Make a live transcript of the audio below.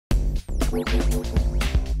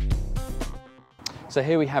So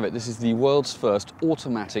here we have it. This is the world's first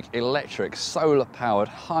automatic, electric, solar-powered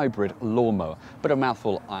hybrid lawnmower. Bit of a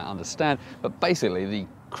mouthful, I understand, but basically the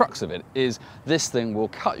crux of it is this thing will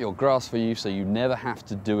cut your grass for you so you never have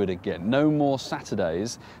to do it again. No more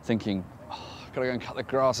Saturdays thinking, oh, I've got to go and cut the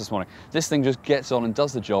grass this morning. This thing just gets on and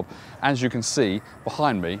does the job. As you can see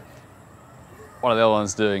behind me, one of the other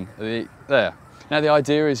ones doing there. Now the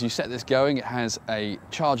idea is you set this going, it has a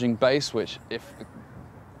charging base, which if the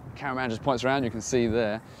cameraman just points around, you can see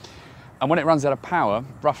there. And when it runs out of power,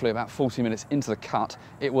 roughly about 40 minutes into the cut,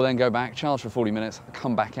 it will then go back, charge for 40 minutes,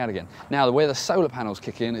 come back out again. Now, the way the solar panels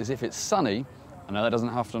kick in is if it's sunny, I know that doesn't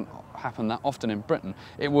happen that often in Britain,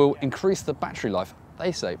 it will increase the battery life,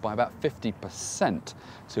 they say, by about 50%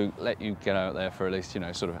 to let you get out there for at least, sort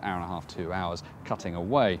of an hour and a half, 2 hours cutting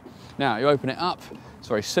away. Now, you open it up, it's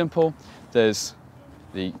very simple. There's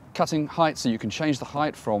the cutting height, so you can change the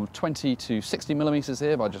height from 20 to 60 millimeters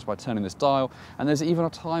here by turning this dial, and there's even a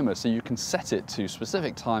timer, so you can set it to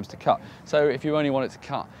specific times to cut. So if you only want it to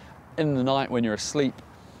cut in the night when you're asleep,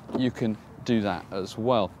 you can do that as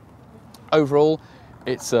well. Overall,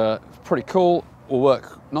 it's pretty cool, will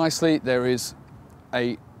work nicely. There is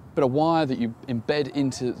a bit of wire that you embed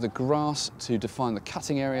into the grass to define the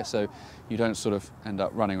cutting area, so you don't sort of end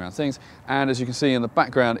up running around things. And as you can see in the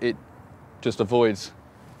background, it just avoids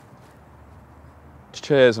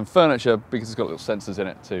chairs and furniture because it's got little sensors in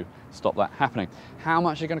it to stop that happening. How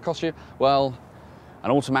much is it going to cost you? Well,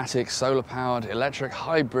 an automatic, solar-powered, electric,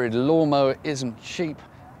 hybrid lawnmower isn't cheap.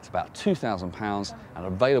 It's about £2,000 and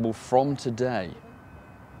available from today.